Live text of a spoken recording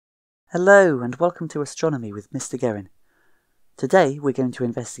Hello and welcome to Astronomy with Mr. Guerin. Today we're going to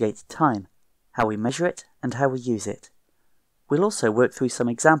investigate time, how we measure it and how we use it. We'll also work through some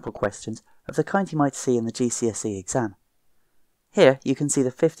example questions of the kind you might see in the GCSE exam. Here you can see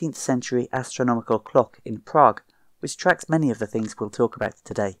the 15th century astronomical clock in Prague, which tracks many of the things we'll talk about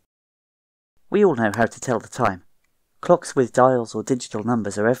today. We all know how to tell the time. Clocks with dials or digital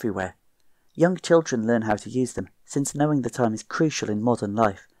numbers are everywhere. Young children learn how to use them, since knowing the time is crucial in modern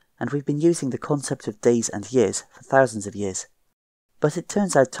life, and we've been using the concept of days and years for thousands of years. But it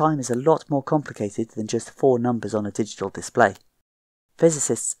turns out time is a lot more complicated than just 4 numbers on a digital display.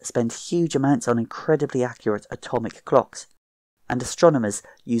 Physicists spend huge amounts on incredibly accurate atomic clocks, and astronomers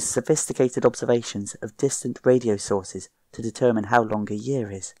use sophisticated observations of distant radio sources to determine how long a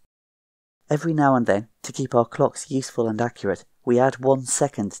year is. Every now and then, to keep our clocks useful and accurate, we add 1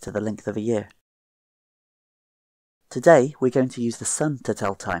 second to the length of a year. Today we're going to use the sun to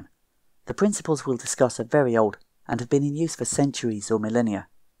tell time. The principles we'll discuss are very old and have been in use for centuries or millennia.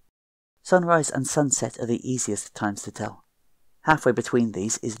 Sunrise and sunset are the easiest times to tell. Halfway between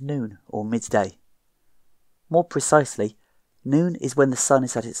these is noon or midday. More precisely, noon is when the sun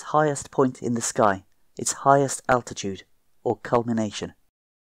is at its highest point in the sky, its highest altitude, or culmination.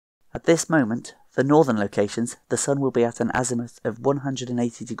 At this moment, for northern locations, the sun will be at an azimuth of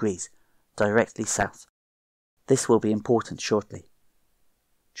 180 degrees, directly south. This will be important shortly.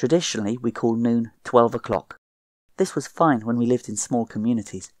 Traditionally, we call noon 12 o'clock. This was fine when we lived in small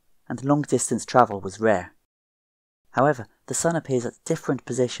communities, and long-distance travel was rare. However, the sun appears at different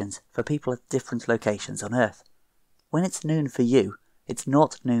positions for people at different locations on Earth. When it's noon for you, it's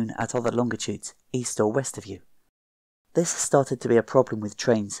not noon at other longitudes, east or west of you. This started to be a problem with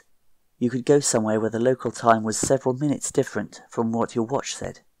trains. You could go somewhere where the local time was several minutes different from what your watch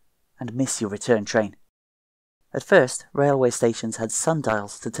said, and miss your return train. At first, railway stations had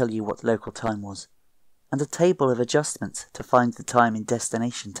sundials to tell you what local time was, and a table of adjustments to find the time in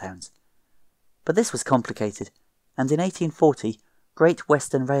destination towns. But this was complicated, and in 1840, Great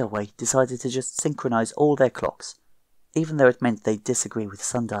Western Railway decided to just synchronise all their clocks, even though it meant they'd disagree with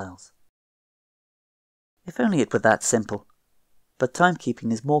sundials. If only it were that simple. But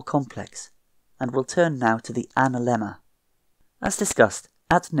timekeeping is more complex, and we'll turn now to the analemma. As discussed,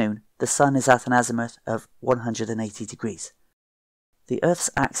 at noon, the sun is at an azimuth of 180 degrees. The Earth's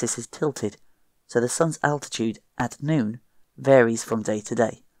axis is tilted, so the sun's altitude at noon varies from day to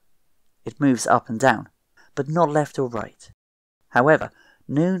day. It moves up and down, but not left or right. However,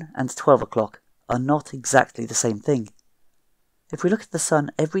 noon and 12 o'clock are not exactly the same thing. If we look at the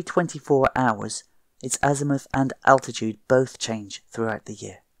sun every 24 hours, its azimuth and altitude both change throughout the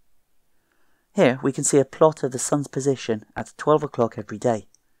year. Here we can see a plot of the sun's position at 12 o'clock every day.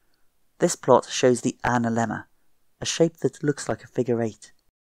 This plot shows the analemma, a shape that looks like a figure 8.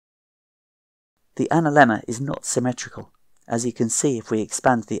 The analemma is not symmetrical, as you can see if we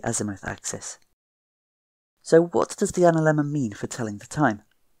expand the azimuth axis. So what does the analemma mean for telling the time?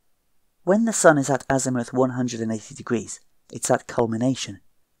 When the sun is at azimuth 180 degrees, it's at culmination,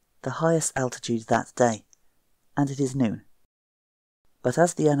 the highest altitude that day, and it is noon. But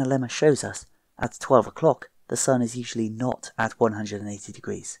as the analemma shows us, at 12 o'clock the sun is usually not at 180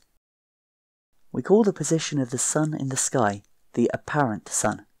 degrees. We call the position of the sun in the sky the apparent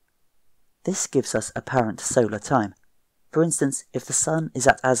sun. This gives us apparent solar time. For instance, if the sun is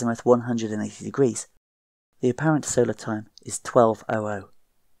at azimuth 180 degrees, the apparent solar time is 12:00.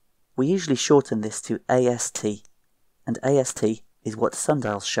 We usually shorten this to AST, and AST is what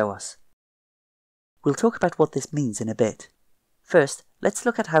sundials show us. We'll talk about what this means in a bit. First, let's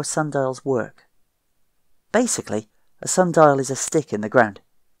look at how sundials work. Basically, a sundial is a stick in the ground.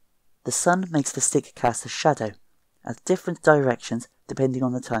 The sun makes the stick cast a shadow at different directions depending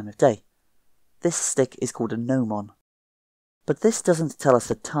on the time of day. This stick is called a gnomon. But this doesn't tell us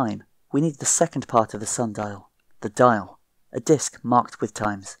the time. We need the second part of the sundial, the dial, a disc marked with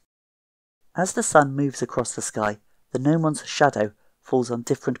times. As the sun moves across the sky, the gnomon's shadow falls on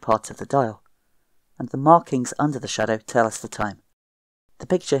different parts of the dial, and the markings under the shadow tell us the time. The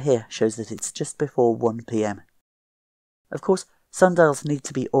picture here shows that it's just before 1 p.m. Of course, sundials need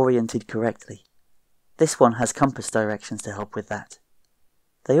to be oriented correctly. This one has compass directions to help with that.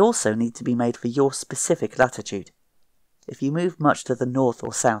 They also need to be made for your specific latitude. If you move much to the north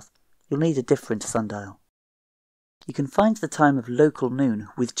or south, you'll need a different sundial. You can find the time of local noon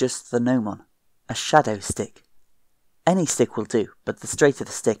with just the gnomon, a shadow stick. Any stick will do, but the straighter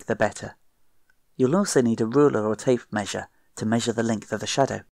the stick, the better. You'll also need a ruler or tape measure to measure the length of the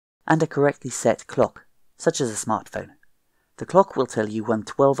shadow, and a correctly set clock, such as a smartphone. The clock will tell you when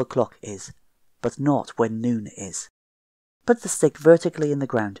 12 o'clock is, but not when noon is. Put the stick vertically in the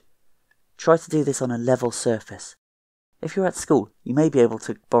ground. try to do this on a level surface. If you're at school, you may be able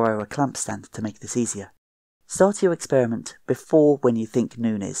to borrow a clamp stand to make this easier. Start your experiment before when you think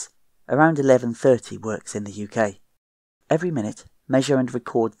noon is. Around 11:30 works in the UK. Every minute, measure and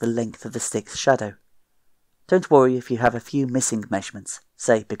record the length of the stick's shadow. Don't worry if you have a few missing measurements,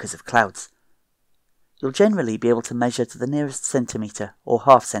 say because of clouds. You'll generally be able to measure to the nearest centimetre or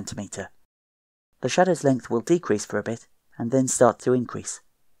half centimetre. The shadow's length will decrease for a bit and then start to increase.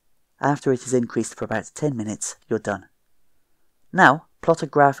 After it has increased for about 10 minutes, you're done. Now, plot a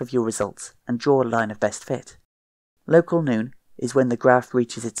graph of your results and draw a line of best fit. Local noon is when the graph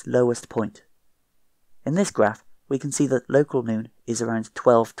reaches its lowest point. In this graph, we can see that local noon is around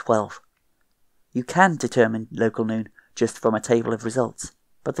 12:12. You can determine local noon just from a table of results,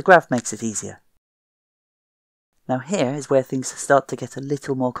 but the graph makes it easier. Now here is where things start to get a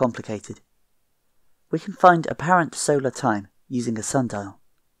little more complicated. We can find apparent solar time using a sundial,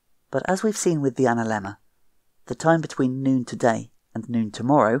 but as we've seen with the analemma, the time between noon today and noon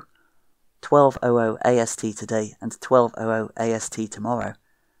tomorrow, 12:00 AST today and 12:00 AST tomorrow,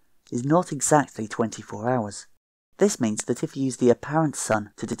 is not exactly 24 hours. This means that if you use the apparent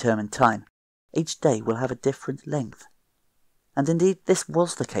sun to determine time, each day will have a different length. And indeed this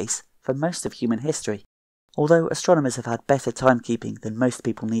was the case for most of human history, although astronomers have had better timekeeping than most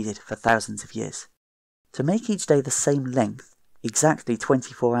people needed for thousands of years. To make each day the same length, exactly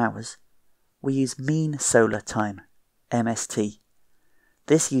 24 hours, we use mean solar time, MST.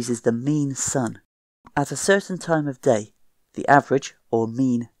 This uses the mean sun. At a certain time of day, the average, or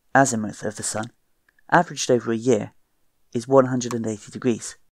mean, azimuth of the sun, averaged over a year, is 180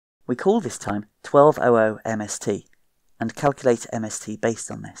 degrees. We call this time 12:00 MST, and calculate MST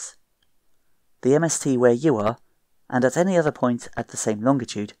based on this. The MST where you are, and at any other point at the same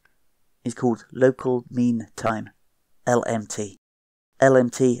longitude, is called local mean time, LMT.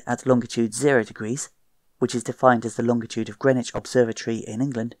 LMT at longitude 0 degrees, which is defined as the longitude of Greenwich Observatory in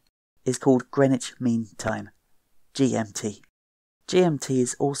England, is called Greenwich Mean Time, GMT. GMT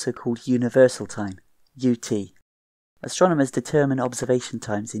is also called universal time, UT. Astronomers determine observation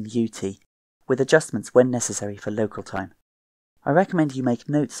times in UT, with adjustments when necessary for local time. I recommend you make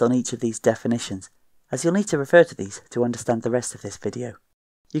notes on each of these definitions, as you'll need to refer to these to understand the rest of this video.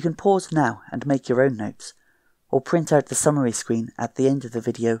 You can pause now and make your own notes, or print out the summary screen at the end of the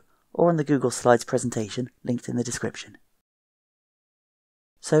video or on the Google Slides presentation linked in the description.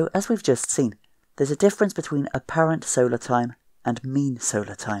 So, as we've just seen, there's a difference between apparent solar time and mean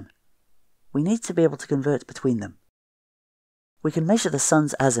solar time. We need to be able to convert between them. We can measure the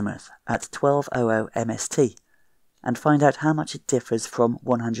sun's azimuth at 12:00 MST and find out how much it differs from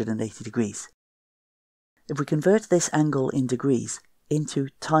 180 degrees. If we convert this angle in degrees into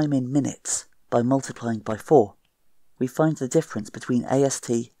time in minutes by multiplying by 4, we find the difference between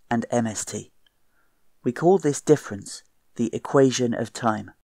AST and MST. We call this difference the equation of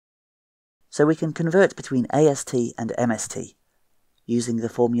time. So we can convert between AST and MST using the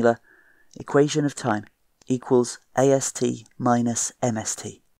formula equation of time equals AST minus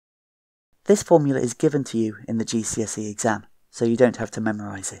MST. This formula is given to you in the GCSE exam, so you don't have to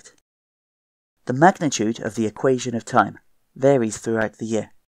memorize it. The magnitude of the equation of time varies throughout the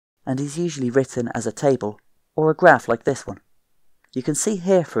year, and is usually written as a table or a graph like this one. You can see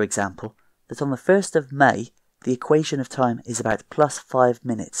here, for example, that on the 1st of May, the equation of time is about plus 5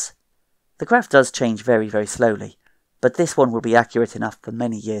 minutes. The graph does change very, very slowly, but this one will be accurate enough for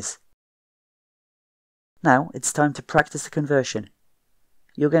many years. Now it's time to practice the conversion.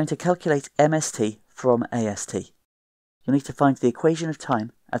 You're going to calculate MST from AST. You'll need to find the equation of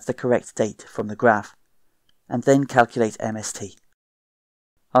time at the correct date from the graph, and then calculate MST.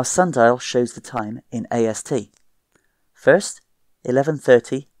 Our sundial shows the time in AST. First,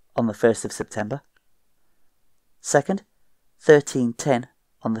 11:30 on the 1st of September. Second, 13:10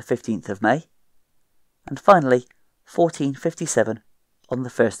 on the 15th of May. And finally, 14:57 on the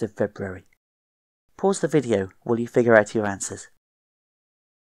 1st of February. Pause the video while you figure out your answers.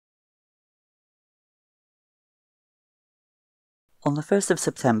 On the 1st of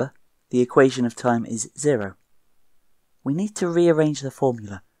September, the equation of time is 0. We need to rearrange the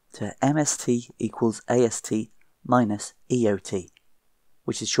formula to MST equals AST minus EOT,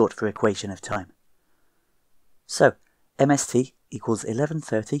 which is short for equation of time. So, MST equals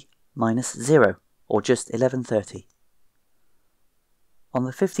 11:30 minus 0, or just 11:30. On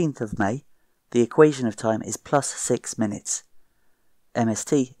the 15th of May, the equation of time is plus 6 minutes.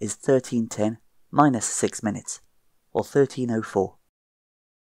 MST is 13:10 minus 6 minutes, or 13:04.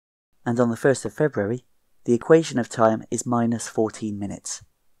 And on the 1st of February, the equation of time is minus 14 minutes.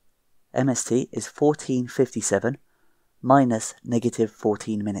 MST is 14:57 minus negative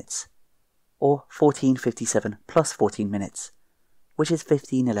 14 minutes, or 1457 plus 14 minutes, which is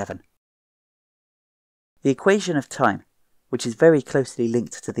 1511. The equation of time, which is very closely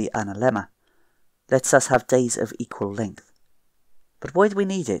linked to the analemma, lets us have days of equal length. But why do we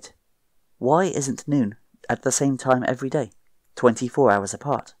need it? Why isn't noon at the same time every day, 24 hours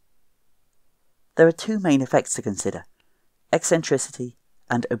apart? There are two main effects to consider: eccentricity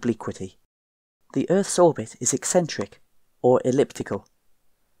and obliquity. The Earth's orbit is eccentric, or elliptical.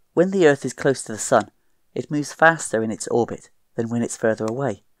 When the Earth is close to the Sun, it moves faster in its orbit than when it's further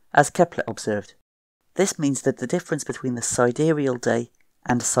away, as Kepler observed. This means that the difference between the sidereal day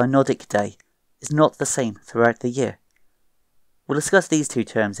and synodic day is not the same throughout the year. We'll discuss these two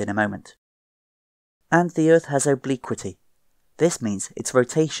terms in a moment. And the Earth has obliquity. This means its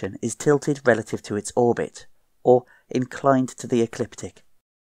rotation is tilted relative to its orbit, or inclined to the ecliptic.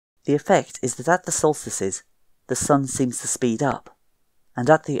 The effect is that at the solstices, the Sun seems to speed up, and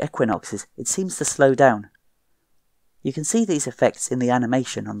at the equinoxes it seems to slow down. You can see these effects in the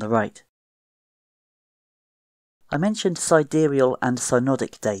animation on the right. I mentioned sidereal and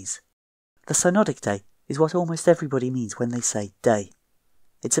synodic days. The synodic day is what almost everybody means when they say day.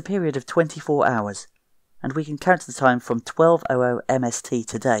 It's a period of 24 hours, and we can count the time from 12:00 MST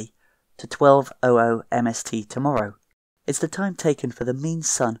today to 12:00 MST tomorrow. It's the time taken for the mean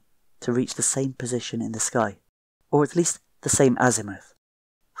Sun to reach the same position in the sky, or at least the same azimuth.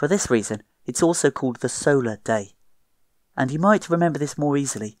 For this reason, it's also called the solar day, and you might remember this more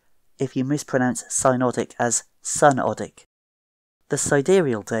easily if you mispronounce synodic as sunodic. The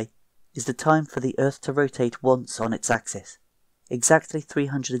sidereal day is the time for the Earth to rotate once on its axis, exactly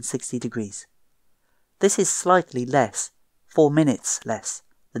 360 degrees. This is slightly less, 4 minutes less,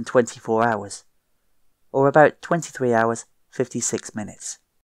 than 24 hours, or about 23 hours, 56 minutes.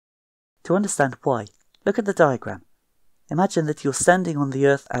 To understand why, look at the diagram. Imagine that you're standing on the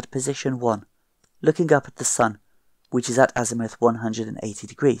Earth at position 1, looking up at the Sun, which is at azimuth 180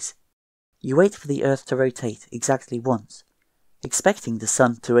 degrees. You wait for the Earth to rotate exactly once, expecting the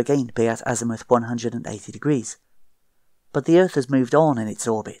Sun to again be at azimuth 180 degrees. But the Earth has moved on in its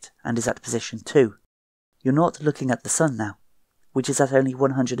orbit and is at position 2. You're not looking at the Sun now, which is at only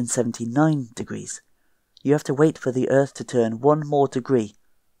 179 degrees. You have to wait for the Earth to turn one more degree,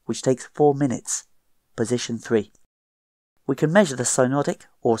 which takes 4 minutes, position 3. We can measure the synodic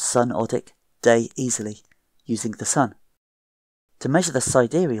or sunodic day easily, using the Sun. To measure the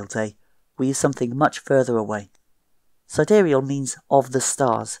sidereal day, we use something much further away. Sidereal means of the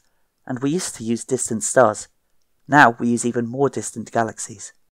stars, and we used to use distant stars. Now we use even more distant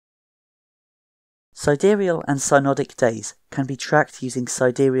galaxies. Sidereal and synodic days can be tracked using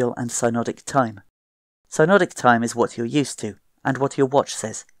sidereal and synodic time. Synodic time is what you're used to, and what your watch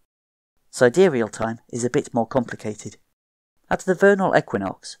says. Sidereal time is a bit more complicated. At the vernal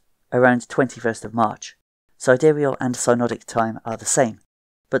equinox, around 21st of March, sidereal and synodic time are the same,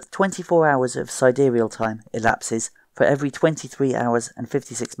 but 24 hours of sidereal time elapses for every 23 hours and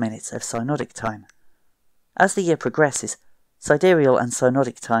 56 minutes of synodic time. As the year progresses, sidereal and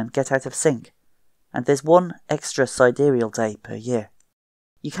synodic time get out of sync, and there's one extra sidereal day per year.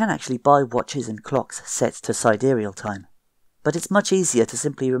 You can actually buy watches and clocks set to sidereal time, but it's much easier to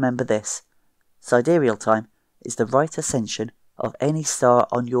simply remember this. Sidereal time is the right ascension of any star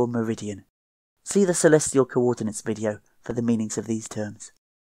on your meridian. See the celestial coordinates video for the meanings of these terms.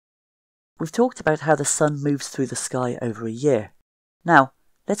 We've talked about how the Sun moves through the sky over a year. Now,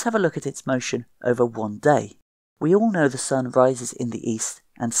 let's have a look at its motion over one day. We all know the Sun rises in the east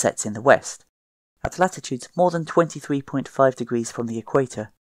and sets in the west. At latitudes more than 23.5 degrees from the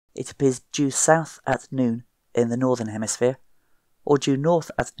equator, it appears due south at noon in the northern hemisphere, or due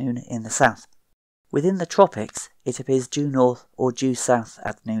north at noon in the south. Within the tropics, it appears due north or due south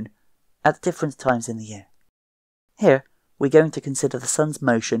at noon, at different times in the year. Here, we're going to consider the Sun's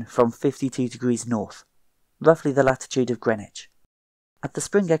motion from 52 degrees north, roughly the latitude of Greenwich. At the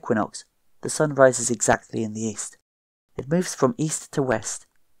spring equinox, the Sun rises exactly in the east. It moves from east to west,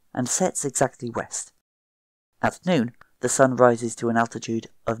 and sets exactly west. At noon, the Sun rises to an altitude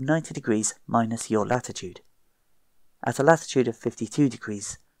of 90 degrees minus your latitude. At a latitude of 52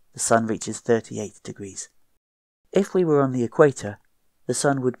 degrees, the Sun reaches 38 degrees. If we were on the equator, the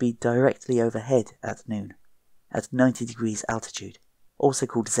Sun would be directly overhead at noon, at 90 degrees altitude, also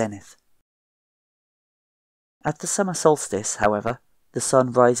called zenith. At the summer solstice, however, the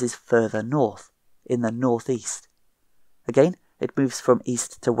Sun rises further north, in the northeast. Again, it moves from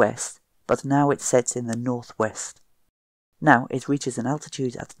east to west, but now it sets in the northwest. Now it reaches an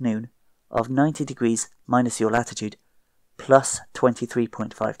altitude at noon of 90 degrees minus your latitude, plus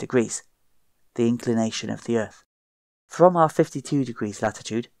 23.5 degrees, the inclination of the Earth. From our 52 degrees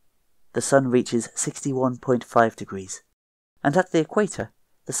latitude, the Sun reaches 61.5 degrees, and at the equator,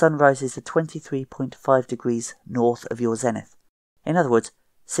 the Sun rises to 23.5 degrees north of your zenith, in other words,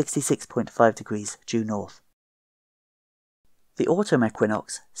 66.5 degrees due north. The autumn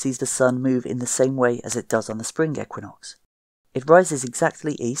equinox sees the Sun move in the same way as it does on the spring equinox. It rises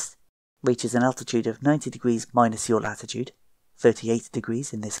exactly east, reaches an altitude of 90 degrees minus your latitude, 38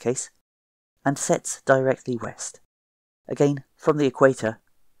 degrees in this case, and sets directly west. Again, from the equator,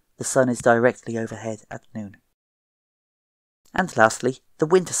 the Sun is directly overhead at noon. And lastly, the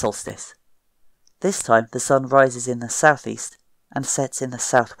winter solstice. This time the Sun rises in the southeast and sets in the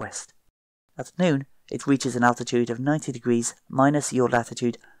southwest. At noon, it reaches an altitude of 90 degrees minus your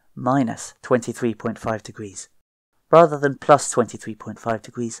latitude minus 23.5 degrees, rather than plus 23.5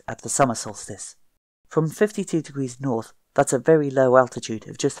 degrees at the summer solstice. From 52 degrees north, that's a very low altitude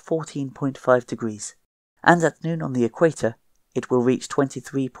of just 14.5 degrees, and at noon on the equator, it will reach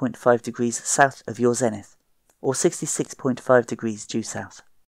 23.5 degrees south of your zenith, or 66.5 degrees due south.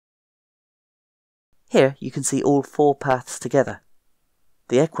 Here you can see all four paths together.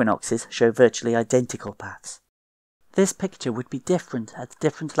 The equinoxes show virtually identical paths. This picture would be different at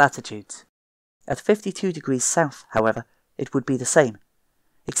different latitudes. At 52 degrees south, however, it would be the same,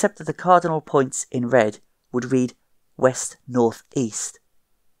 except that the cardinal points in red would read west, north, east,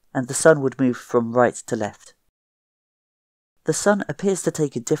 and the Sun would move from right to left. The Sun appears to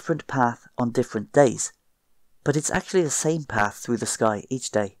take a different path on different days, but it's actually the same path through the sky each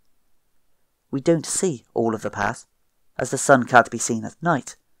day. We don't see all of the path, as the Sun can't be seen at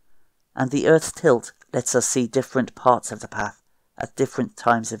night, and the Earth's tilt lets us see different parts of the path at different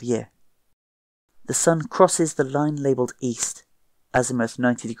times of year. The Sun crosses the line labelled east, azimuth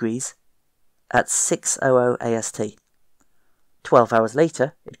 90 degrees, at 6:00 AST. 12 hours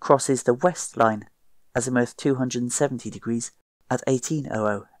later, it crosses the west line, azimuth 270 degrees, at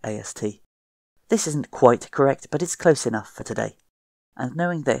 18:00 AST. This isn't quite correct, but it's close enough for today. And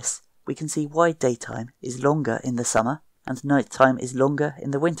knowing this, we can see why daytime is longer in the summer and nighttime is longer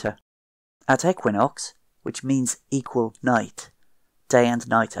in the winter. At equinox, which means equal night, day and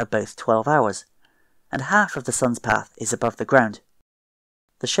night are both 12 hours, and half of the Sun's path is above the ground.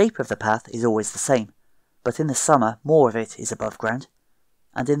 The shape of the path is always the same, but in the summer more of it is above ground,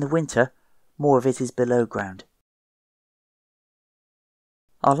 and in the winter more of it is below ground.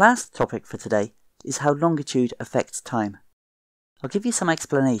 Our last topic for today is how longitude affects time. I'll give you some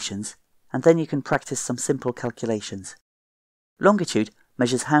explanations, and then you can practice some simple calculations. Longitude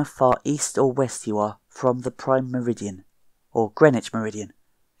measures how far east or west you are from the prime meridian, or Greenwich meridian,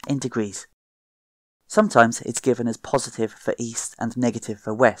 in degrees. Sometimes it's given as positive for east and negative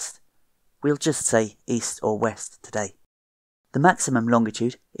for west. We'll just say east or west today. The maximum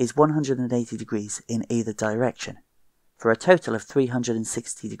longitude is 180 degrees in either direction, for a total of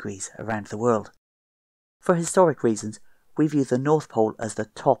 360 degrees around the world. For historic reasons, we view the North Pole as the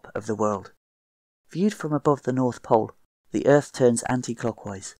top of the world. Viewed from above the North Pole, the Earth turns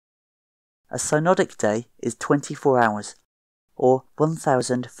anti-clockwise. A synodic day is 24 hours, or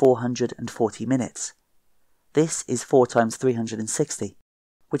 1,440 minutes. This is 4 times 360,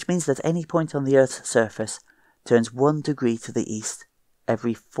 which means that any point on the Earth's surface turns 1 degree to the east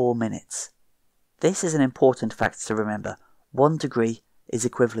every 4 minutes. This is an important fact to remember. 1 degree is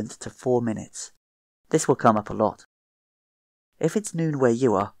equivalent to 4 minutes. This will come up a lot. If it's noon where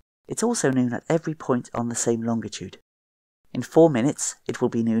you are, it's also noon at every point on the same longitude. In 4 minutes, it will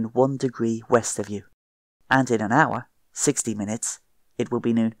be noon 1 degree west of you. And in an hour, 60 minutes, it will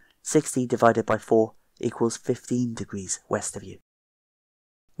be noon 60 divided by 4 equals 15 degrees west of you.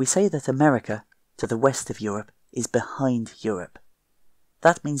 We say that America, to the west of Europe, is behind Europe.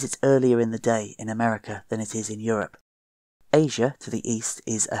 That means it's earlier in the day in America than it is in Europe. Asia, to the east,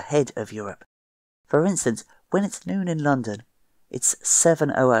 is ahead of Europe. For instance, when it's noon in London, it's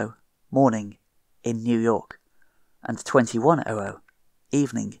 7:00 morning in New York, and 21:00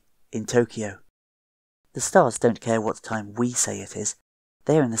 evening in Tokyo. The stars don't care what time we say it is.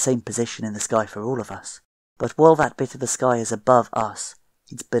 They're in the same position in the sky for all of us. But while that bit of the sky is above us,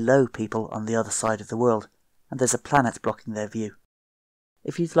 it's below people on the other side of the world, and there's a planet blocking their view.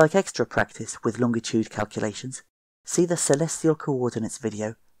 If you'd like extra practice with longitude calculations, see the celestial coordinates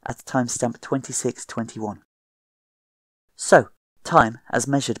video at timestamp 2621. So, time, as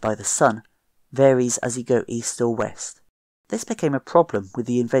measured by the Sun, varies as you go east or west. This became a problem with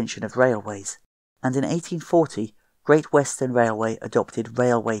the invention of railways, and in 1840 Great Western Railway adopted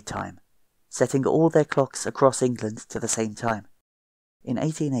railway time, setting all their clocks across England to the same time. In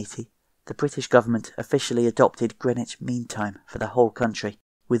 1880, the British government officially adopted Greenwich Mean Time for the whole country,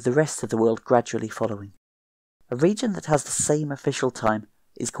 with the rest of the world gradually following. A region that has the same official time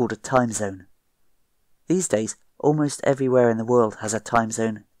is called a time zone. These days, almost everywhere in the world has a time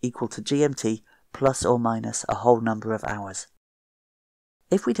zone equal to GMT plus or minus a whole number of hours.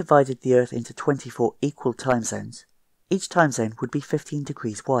 If we divided the Earth into 24 equal time zones, each time zone would be 15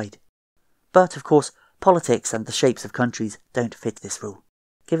 degrees wide. But, of course, politics and the shapes of countries don't fit this rule,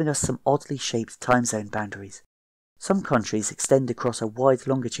 giving us some oddly shaped time zone boundaries. Some countries extend across a wide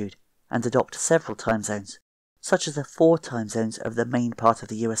longitude and adopt several time zones, such as the 4 time zones of the main part of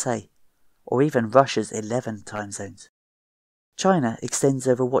the USA, or even Russia's 11 time zones. China extends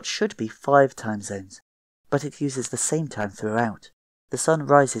over what should be 5 time zones, but it uses the same time throughout. The sun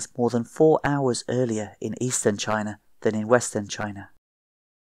rises more than 4 hours earlier in eastern China than in western China.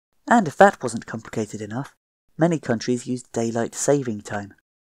 And if that wasn't complicated enough, many countries use daylight saving time.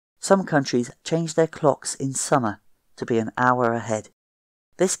 Some countries change their clocks in summer to be an hour ahead.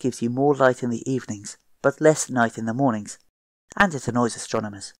 This gives you more light in the evenings, but less night in the mornings, and it annoys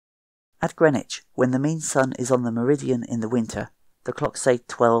astronomers. At Greenwich, when the mean sun is on the meridian in the winter, the clocks say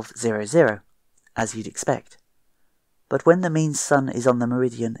 12:00, as you'd expect. But when the mean sun is on the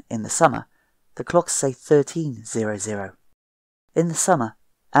meridian in the summer, the clocks say 13:00. In the summer,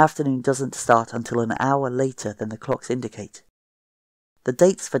 afternoon doesn't start until an hour later than the clocks indicate. The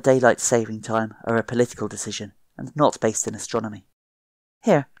dates for daylight saving time are a political decision and not based in astronomy.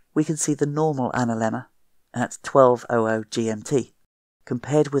 Here we can see the normal analemma at 12:00 GMT,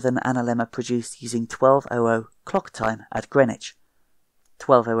 compared with an analemma produced using 12:00 clock time at Greenwich,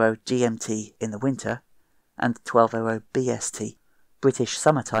 12:00 GMT in the winter, and 12:00 BST, British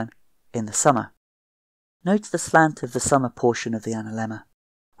summertime, in the summer. Note the slant of the summer portion of the analemma.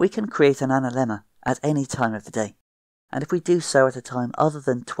 We can create an analemma at any time of the day, and if we do so at a time other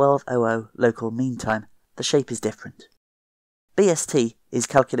than 12:00 local mean time, the shape is different. BST is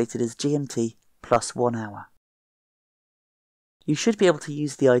calculated as GMT plus 1 hour. You should be able to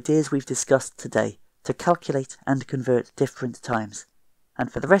use the ideas we've discussed today to calculate and convert different times,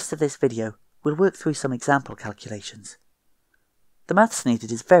 and for the rest of this video, we'll work through some example calculations. The maths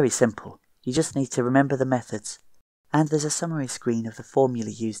needed is very simple, you just need to remember the methods, and there's a summary screen of the formula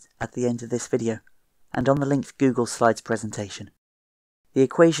used at the end of this video, and on the linked Google Slides presentation. The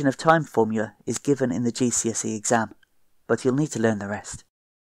equation of time formula is given in the GCSE exam, but you'll need to learn the rest.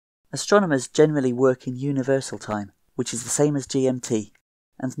 Astronomers generally work in universal time, which is the same as GMT,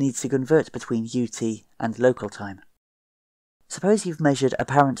 and needs to convert between UT and local time. Suppose you've measured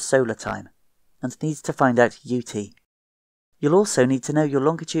apparent solar time, and need to find out UT. You'll also need to know your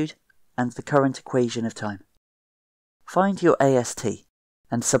longitude and the current equation of time. Find your AST,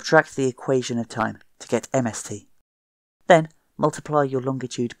 and subtract the equation of time to get MST. Then multiply your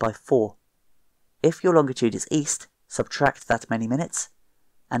longitude by 4. If your longitude is east, subtract that many minutes,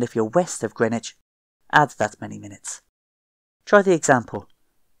 and if you're west of Greenwich, add that many minutes. Try the example.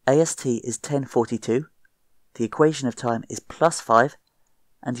 AST is 10:42, the equation of time is plus 5,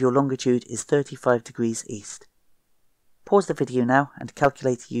 and your longitude is 35 degrees east. Pause the video now and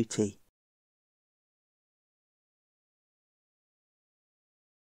calculate UT.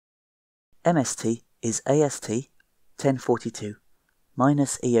 MST is AST, 10:42,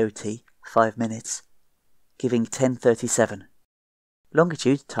 minus EOT, 5 minutes, giving 10:37.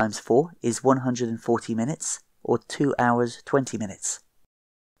 Longitude times 4 is 140 minutes, or 2 hours 20 minutes.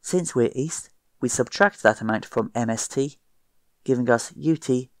 Since we're east, we subtract that amount from MST, giving us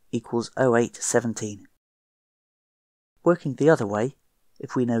UT equals 0817. Working the other way,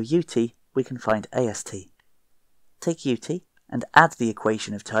 if we know UT, we can find AST. Take UT and add the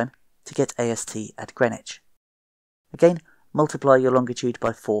equation of time to get AST at Greenwich. Again, multiply your longitude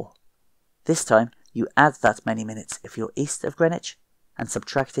by 4. This time, you add that many minutes if you're east of Greenwich, and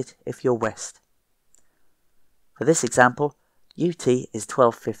subtract it if you're west. For this example, UT is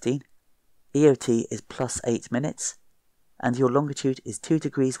 12:15, EOT is plus 8 minutes, and your longitude is 2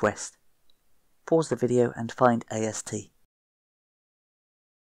 degrees west. Pause the video and find AST.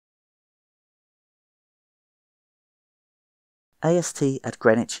 AST at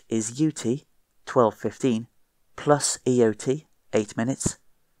Greenwich is UT, 12:15, plus EOT, 8 minutes,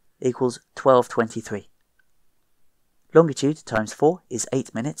 equals 12:23. Longitude times 4 is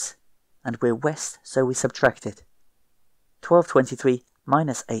 8 minutes, and we're west, so we subtract it. 12:23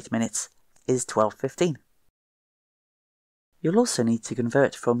 minus 8 minutes is 12:15. You'll also need to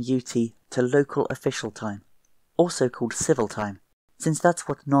convert from UT to local official time, also called civil time, since that's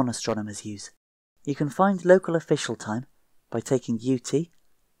what non-astronomers use. You can find local official time by taking UT,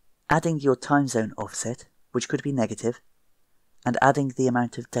 adding your time zone offset, which could be negative, and adding the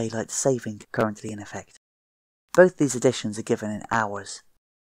amount of daylight saving currently in effect. Both these additions are given in hours.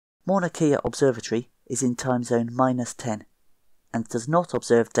 Mauna Kea Observatory is in time zone -10, and does not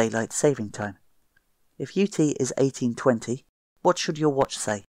observe daylight saving time. If UT is 1820, what should your watch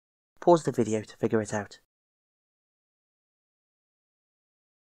say? Pause the video to figure it out.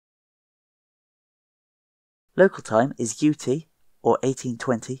 Local time is UT, or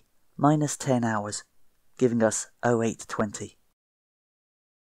 1820, minus 10 hours, giving us 0820.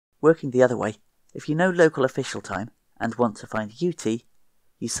 Working the other way, if you know local official time and want to find UT,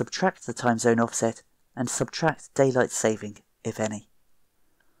 you subtract the time zone offset and subtract daylight saving, if any.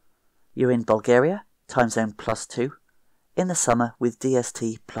 You're in Bulgaria, time zone +2, in the summer with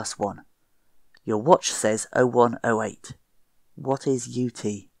DST +1. Your watch says 0108. What is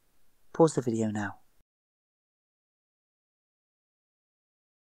UT? Pause the video now.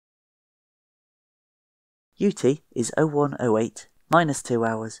 UT is 0108 minus 2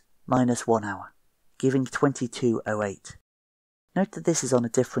 hours minus 1 hour, giving 2208. Note that this is on a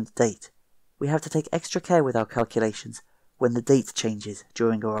different date. We have to take extra care with our calculations when the date changes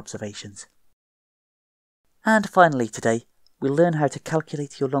during our observations. And finally today, we'll learn how to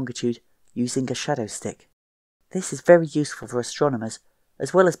calculate your longitude using a shadow stick. This is very useful for astronomers,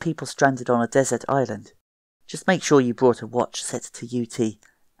 as well as people stranded on a desert island. Just make sure you brought a watch set to UT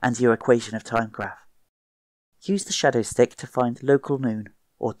and your equation of time graph. Use the shadow stick to find local noon,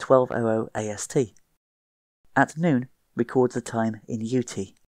 or 1200 AST. At noon, record the time in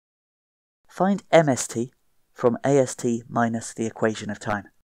UT. Find MST from AST minus the equation of time.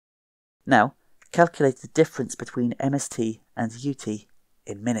 Now, calculate the difference between MST and UT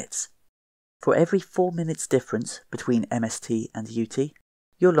in minutes. For every 4 minutes difference between MST and UT,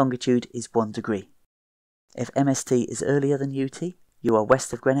 your longitude is 1 degree. If MST is earlier than UT, you are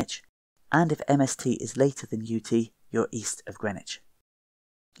west of Greenwich, and if MST is later than UT, you're east of Greenwich.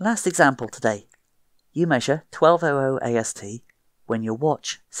 Last example today. You measure 1200 AST when your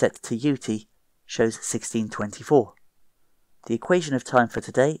watch set to UT shows 1624. The equation of time for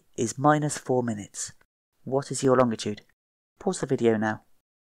today is minus 4 minutes. What is your longitude? Pause the video now.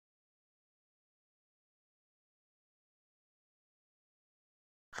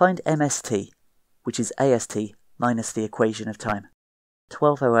 Find MST, which is AST minus the equation of time.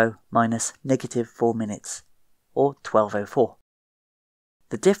 1200 minus negative 4 minutes, or 1204.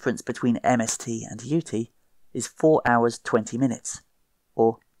 The difference between MST and UT is 4 hours 20 minutes,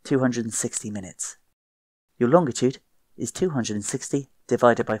 or 260 minutes. Your longitude is 260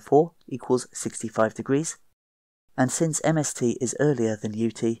 divided by 4 equals 65 degrees, and since MST is earlier than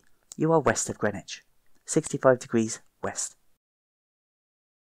UT, you are west of Greenwich, 65 degrees west.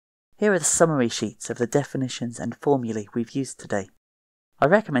 Here are the summary sheets of the definitions and formulae we've used today. I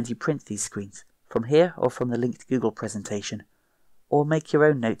recommend you print these screens, from here or from the linked Google presentation, or make your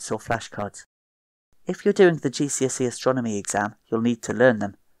own notes or flashcards. If you're doing the GCSE astronomy exam, you'll need to learn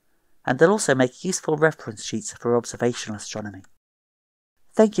them, and they'll also make useful reference sheets for observational astronomy.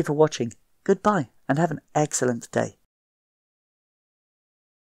 Thank you for watching, goodbye, and have an excellent day.